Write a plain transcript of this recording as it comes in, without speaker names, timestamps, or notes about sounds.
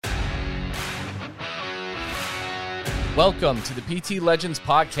Welcome to the PT Legends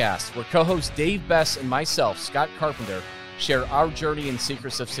podcast, where co-host Dave Bess and myself, Scott Carpenter, share our journey and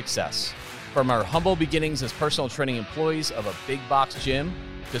secrets of success. From our humble beginnings as personal training employees of a big box gym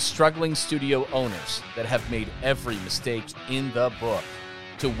to struggling studio owners that have made every mistake in the book,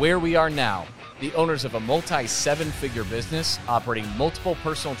 to where we are now, the owners of a multi-seven-figure business operating multiple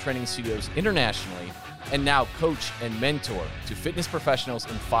personal training studios internationally, and now coach and mentor to fitness professionals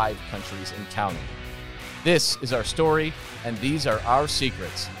in 5 countries and counting. This is our story, and these are our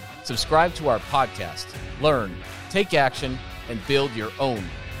secrets. Subscribe to our podcast, learn, take action, and build your own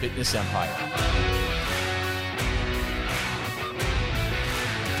fitness empire.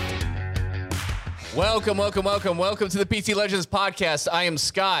 Welcome to the PT Legends podcast. I am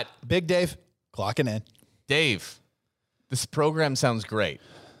Scott. Big Dave, clocking in. Dave, this program sounds great,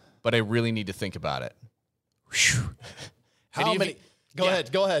 but I really need to think about it. How many? Go ahead.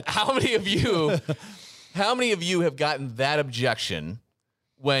 How many of you have gotten that objection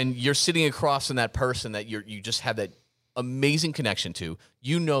when you're sitting across from that person that you just have that amazing connection to?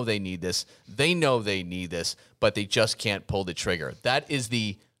 You know they need this. They know they need this, but they just can't pull the trigger. That is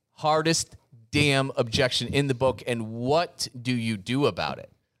the hardest damn objection in the book. And what do you do about it?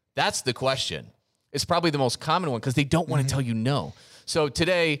 That's the question. It's probably the most common one because they don't want to tell you no. So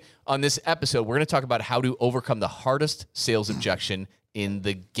today on this episode, we're going to talk about how to overcome the hardest sales objection in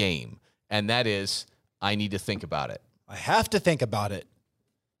the game. And that is, I need to think about it. I have to think about it.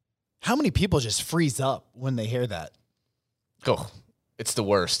 How many people just freeze up when they hear that? Oh, it's the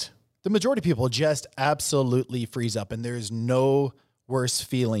worst. The majority of people just absolutely freeze up, and there's no worse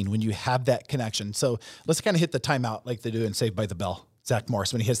feeling when you have that connection. So let's kind of hit the timeout like they do in Saved by the Bell. Zach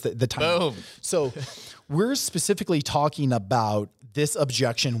Morris, when he hits the timeout. Boom. So we're specifically talking about this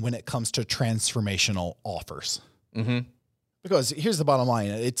objection when it comes to transformational offers. Mm-hmm. Because here's the bottom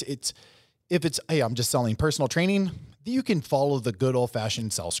line. If it's, hey, I'm just selling personal training, you can follow the good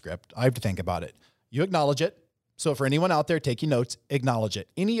old-fashioned sell script. I have to think about it. You acknowledge it. So for anyone out there taking notes, acknowledge it.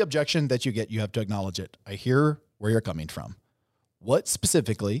 Any objection that you get, you have to acknowledge it. I hear where you're coming from. What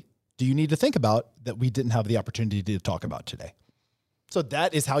specifically do you need to think about that we didn't have the opportunity to talk about today? So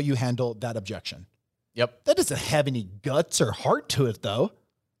that is how you handle that objection. Yep. That doesn't have any guts or heart to it, though,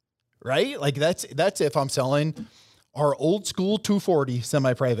 right? Like that's if I'm selling our old school 240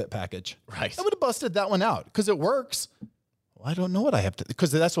 semi-private package. Right. I would have busted that one out because it works. Well, I don't know what I have to,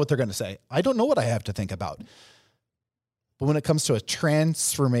 because that's what they're going to say. I don't know what I have to think about. But when it comes to a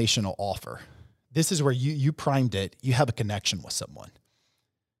transformational offer, this is where you primed it. You have a connection with someone.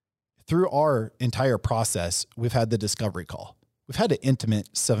 Through our entire process, we've had the discovery call. We've had an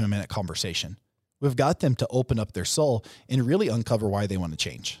intimate 7-minute conversation. We've got them to open up their soul and really uncover why they want to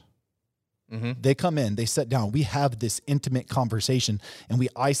change. Mm-hmm. They come in, they sit down, we have this intimate conversation, and we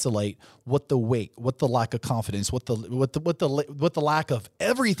isolate what the weight, what the lack of confidence, what the lack of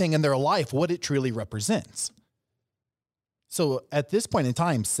everything in their life, what it truly represents. So at this point in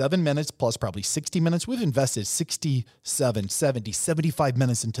time, 7 minutes plus probably 60 minutes, we've invested 67, 70, 75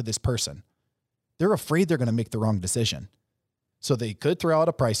 minutes into this person. They're afraid they're going to make the wrong decision. So they could throw out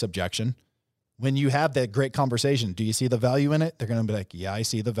a price objection. When you have that great conversation, do you see the value in it? They're going to be like, yeah, I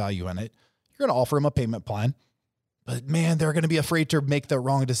see the value in it. You're going to offer them a payment plan, but man, they're going to be afraid to make the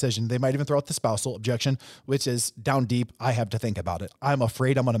wrong decision. They might even throw out the spousal objection, which is down deep. I have to think about it. I'm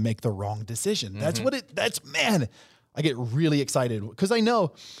afraid I'm going to make the wrong decision. Mm-hmm. Man, I get really excited because I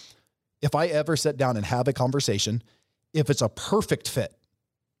know if I ever sit down and have a conversation, if it's a perfect fit.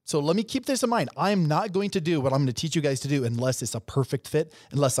 So let me keep this in mind. I'm not going to do what I'm going to teach you guys to do unless it's a perfect fit,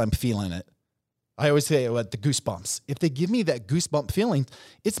 unless I'm feeling it. I always say the goosebumps. If they give me that goosebump feeling,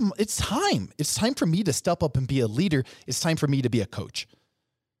 it's time. It's time for me to step up and be a leader. It's time for me to be a coach.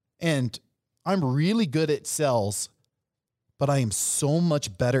 And I'm really good at sales, but I am so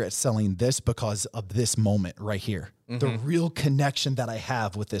much better at selling this because of this moment right here. Mm-hmm. The real connection that I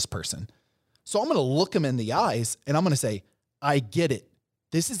have with this person. So I'm going to look them in the eyes and I'm going to say, I get it.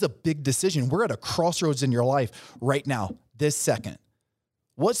 This is a big decision. We're at a crossroads in your life right now, this second.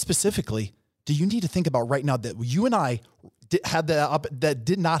 What specifically do you need to think about right now that you and I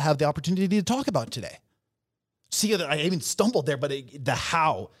did not have the opportunity to talk about today? See, I even stumbled there, but the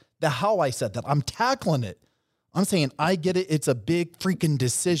how I said that, I'm tackling it. I'm saying, I get it. It's a big freaking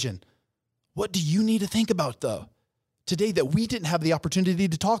decision. What do you need to think about though today that we didn't have the opportunity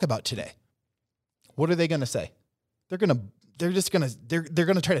to talk about today? What are they going to say? They're going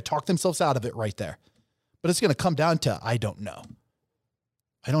to try to talk themselves out of it right there. But it's going to come down to, I don't know.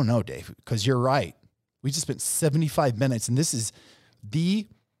 I don't know, Dave, because you're right. We just spent 75 minutes, and this is the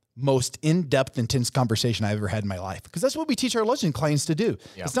most in-depth, intense conversation I ever had in my life. Because that's what we teach our legend clients to do.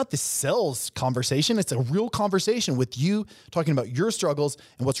 Yeah. It's not the sales conversation. It's a real conversation with you talking about your struggles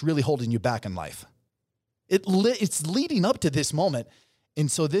and what's really holding you back in life. It's leading up to this moment. And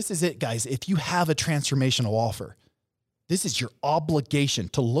so this is it, guys. If you have a transformational offer, this is your obligation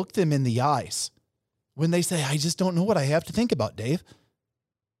to look them in the eyes when they say, I just don't know what I have to think about, Dave.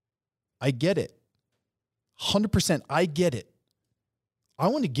 I get it. 100%, I get it. I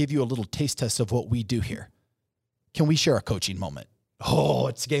want to give you a little taste test of what we do here. Can we share a coaching moment? Oh,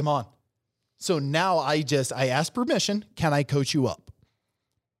 it's game on. So now I ask permission. Can I coach you up?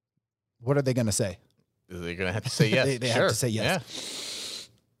 What are they going to say? They're going to have to say yes. they have to say yes.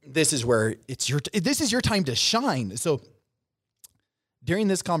 Yeah. This is where this is your time to shine. So during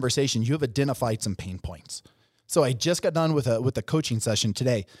this conversation, you have identified some pain points. So I just got done with a coaching session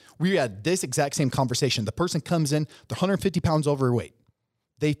today. We had this exact same conversation. The person comes in, they're 150 pounds overweight.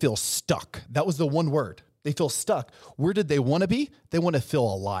 They feel stuck. That was the one word. They feel stuck. Where did they want to be? They want to feel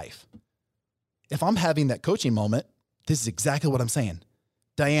alive. If I'm having that coaching moment, this is exactly what I'm saying.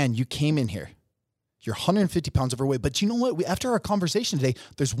 Diane, you came in here. You're 150 pounds overweight. But you know what? After our conversation today,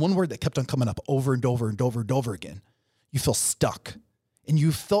 there's one word that kept on coming up over and over and over and over again. You feel stuck. And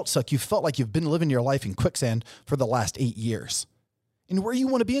you felt stuck. You felt like you've been living your life in quicksand for the last 8 years. And where you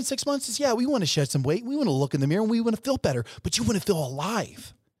want to be in 6 months is, we want to shed some weight. We want to look in the mirror and we want to feel better, but you want to feel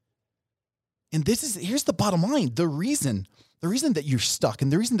alive. And here's the bottom line. The reason that you're stuck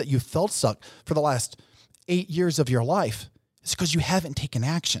and the reason that you felt stuck for the last 8 years of your life is because you haven't taken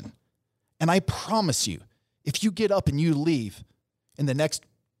action. And I promise you, if you get up and you leave in the next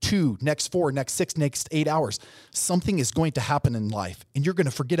 2, next 4, next 6, next 8 hours, something is going to happen in life. And you're going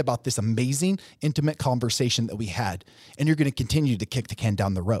to forget about this amazing, intimate conversation that we had. And you're going to continue to kick the can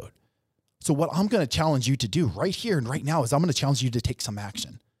down the road. So what I'm going to challenge you to do right here and right now is I'm going to challenge you to take some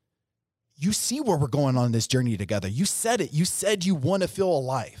action. You see where we're going on this journey together. You said it. You said you want to feel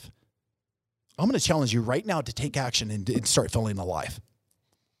alive. I'm going to challenge you right now to take action and start feeling alive.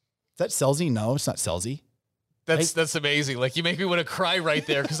 Is that salesy? No, it's not salesy. That's amazing. Like, you make me want to cry right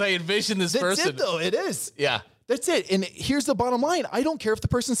there because I envision this person. That's it, though. It is. Yeah. That's it. And here's the bottom line. I don't care if the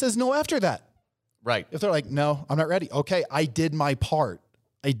person says no after that. Right. If they're like, no, I'm not ready. Okay, I did my part.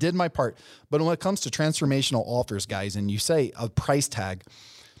 But when it comes to transformational offers, guys, and you say a price tag,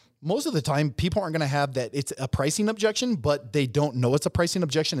 most of the time people aren't going to have that. It's a pricing objection, but they don't know it's a pricing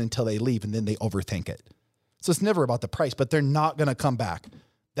objection until they leave and then they overthink it. So it's never about the price, but they're not going to come back.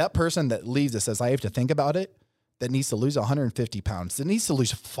 That person that leaves that says, I have to think about it, that needs to lose 150 pounds, that needs to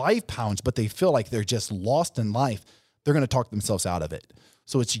lose 5 pounds, but they feel like they're just lost in life, they're going to talk themselves out of it.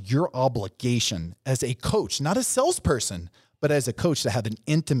 So it's your obligation as a coach, not a salesperson, but as a coach to have an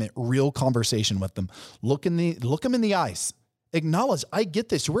intimate, real conversation with them. Look them in the eyes. Acknowledge, I get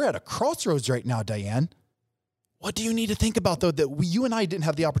this. We're at a crossroads right now, Diane. What do you need to think about, though, that you and I didn't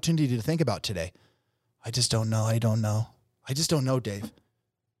have the opportunity to think about today? I just don't know. I don't know. I just don't know, Dave.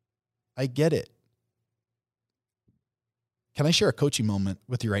 I get it. Can I share a coaching moment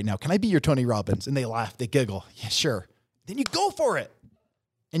with you right now? Can I be your Tony Robbins? And they laugh, they giggle. Yeah, sure. Then you go for it.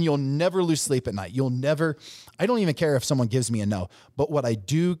 And you'll never lose sleep at night. I don't even care if someone gives me a no. But what I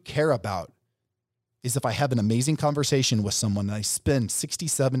do care about is if I have an amazing conversation with someone and I spend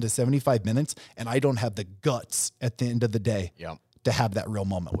 67 to 75 minutes and I don't have the guts at the end of the day to have that real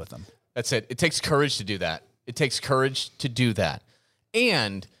moment with them. That's it. It takes courage to do that.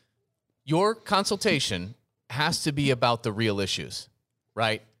 And your consultation has to be about the real issues,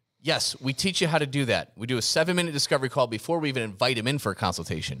 right? Yes, we teach you how to do that. We do a 7-minute discovery call before we even invite him in for a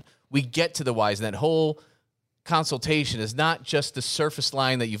consultation. We get to the whys, and that whole consultation is not just the surface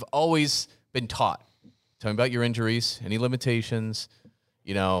line that you've always been taught. Tell me about your injuries, any limitations,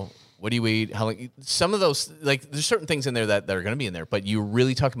 what do you eat, how long, some of those, like, there's certain things in there that are going to be in there, but you're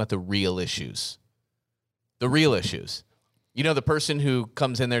really talking about the real issues. The real issues. The person who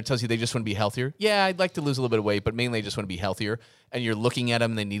comes in there and tells you they just want to be healthier. Yeah, I'd like to lose a little bit of weight, but mainly I just want to be healthier. And you're looking at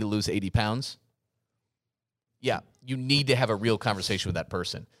them and they need to lose 80 pounds. Yeah, you need to have a real conversation with that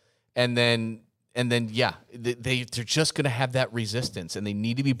person. And then they're just going to have that resistance, and they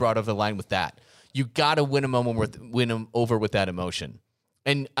need to be brought over the line with that. You got to win them over with that emotion.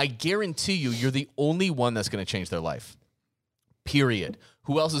 And I guarantee you're the only one that's going to change their life. Period.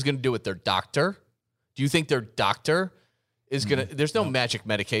 Who else is going to do it? Their doctor? Do you think their doctor is going to, there's no magic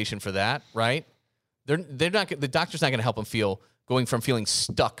medication for that, right? The doctor's not going to help them going from feeling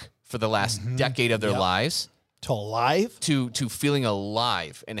stuck for the last decade of their lives to alive, to feeling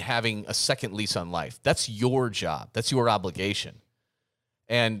alive and having a second lease on life. That's your job. That's your obligation.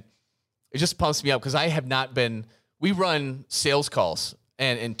 And it just pumps me up because I have not been, we run sales calls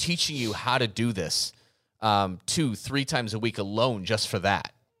and teaching you how to do this 2-3 times a week alone just for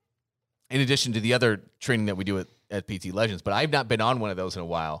that, in addition to the other training that we do at PT Legends. But I've not been on one of those in a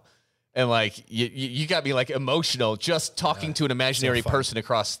while. And like you got me like emotional just talking to an imaginary person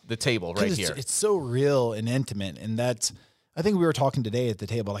across the table right here. It's so real and intimate. And that's, I think we were talking today at the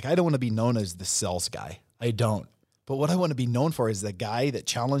table, like I don't want to be known as the sales guy. I don't. But what I want to be known for is the guy that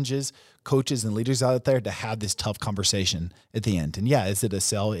challenges coaches and leaders out there to have this tough conversation at the end. And yeah, is it a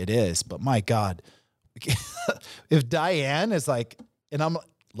sell? It is. But my God, if Diane is like, and I'm like,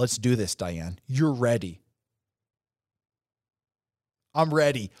 let's do this, Diane. You're ready. I'm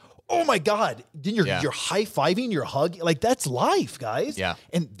ready. Oh my God. Then you're high-fiving, you're hugging. Like that's life, guys. Yeah.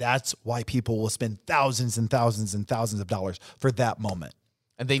 And that's why people will spend thousands and thousands and thousands of dollars for that moment.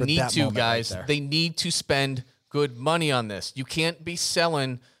 And they need to, guys. They need to spend good money on this. You can't be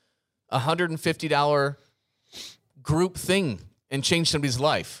selling $150 group thing and change somebody's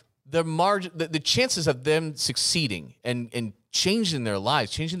life. The margin, the chances of them succeeding and changing their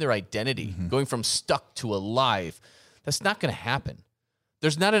lives, changing their identity, going from stuck to alive, that's not going to happen.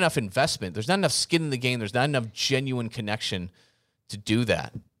 There's not enough investment. There's not enough skin in the game. There's not enough genuine connection to do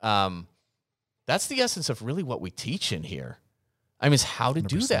that. That's the essence of really what we teach in here. I mean, is how to 100%.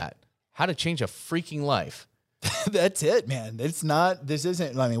 Do that, how to change a freaking life. That's it, man. It's not, this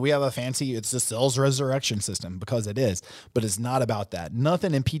isn't, I mean, we have a fancy, it's a sales resurrection system because it is, but it's not about that.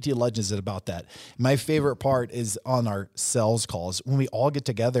 Nothing in PT Legends is about that. My favorite part is on our sales calls when we all get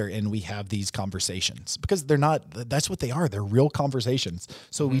together and we have these conversations because they're not, that's what they are. They're real conversations.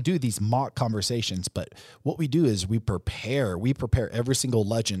 So we do these mock conversations, but what we do is we prepare every single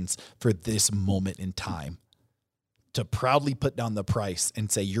Legends for this moment in time to proudly put down the price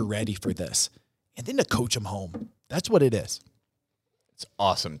and say, you're ready for this. And then to coach them home. That's what it is. It's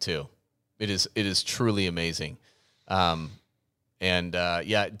awesome too. It is truly amazing. Yeah,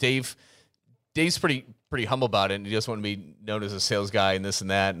 Dave's pretty humble about it, and he doesn't want to be known as a sales guy and this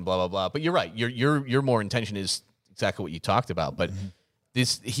and that and blah blah blah. But you're right. Your more intention is exactly what you talked about. But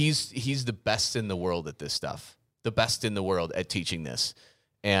he's the best in the world at this stuff. The best in the world at teaching this,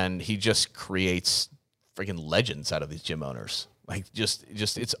 and he just creates freaking legends out of these gym owners. Like just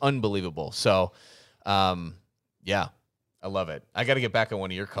it's unbelievable. So, yeah, I love it. I got to get back on one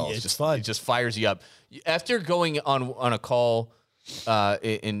of your calls. Yeah, it's fun. It just fires you up. After going on a call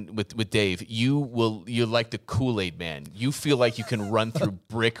with Dave, you're like the Kool-Aid man. You feel like you can run through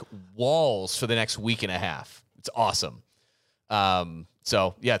brick walls for the next week and a half. It's awesome.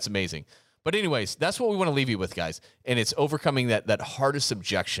 So yeah, it's amazing. But anyways, that's what we want to leave you with, guys. And it's overcoming that hardest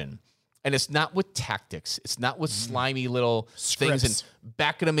objection. And it's not with tactics. It's not with slimy little things and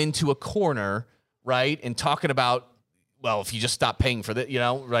backing them into a corner, right? And talking about, well, if you just stop paying for that,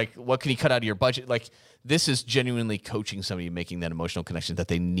 like what can you cut out of your budget? Like this is genuinely coaching somebody, making that emotional connection that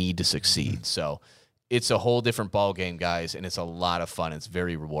they need to succeed. So it's a whole different ball game, guys, and it's a lot of fun. It's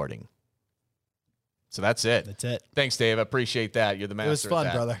very rewarding. So that's it. That's it. Thanks, Dave. I appreciate that. You're the master. It was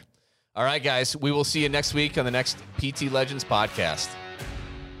fun, brother. All right, guys. We will see you next week on the next PT Legends podcast.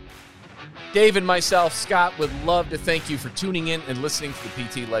 Dave and myself, Scott, would love to thank you for tuning in and listening to the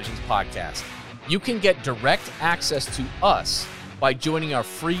PT Legends podcast. You can get direct access to us by joining our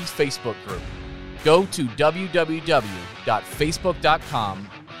free Facebook group. Go to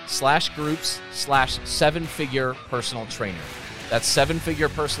www.facebook.com/groups/7-figure personal trainer. That's 7-figure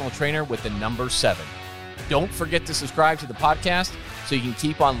personal trainer with the number 7. Don't forget to subscribe to the podcast so you can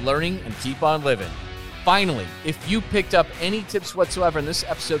keep on learning and keep on living. Finally, if you picked up any tips whatsoever in this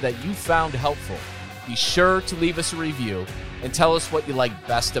episode that you found helpful, be sure to leave us a review and tell us what you like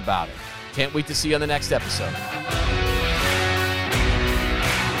best about it. Can't wait to see you on the next episode.